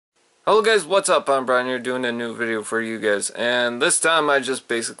Hello guys, what's up? I'm Brian here doing a new video for you guys, and this time I just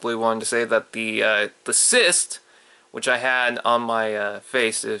basically wanted to say that the cyst, which I had on my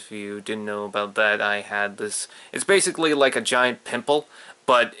face, if you didn't know about that, I had this. It's basically like a giant pimple,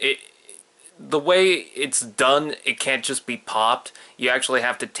 but the way it's done, it can't just be popped. You actually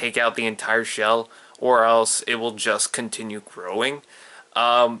have to take out the entire shell, or else it will just continue growing.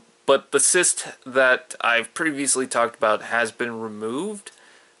 But the cyst that I've previously talked about has been removed.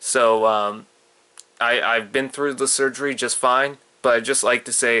 So, I've been through the surgery just fine, but I'd just like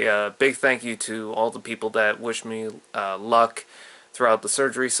to say a big thank you to all the people that wish me luck throughout the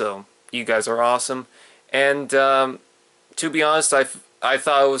surgery, so you guys are awesome. And to be honest, I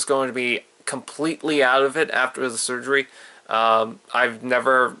thought I was going to be completely out of it after the surgery. I've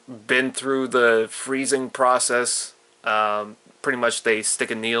never been through the freezing process. Pretty much they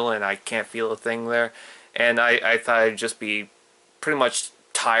stick a needle and I can't feel a thing there. And I thought I'd just be pretty much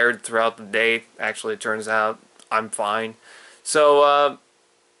tired throughout the day. Actually, it turns out I'm fine. So,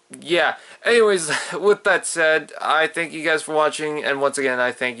 yeah. Anyways, with that said, I thank you guys for watching, and once again,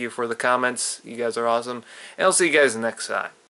 I thank you for the comments. You guys are awesome, and I'll see you guys next time.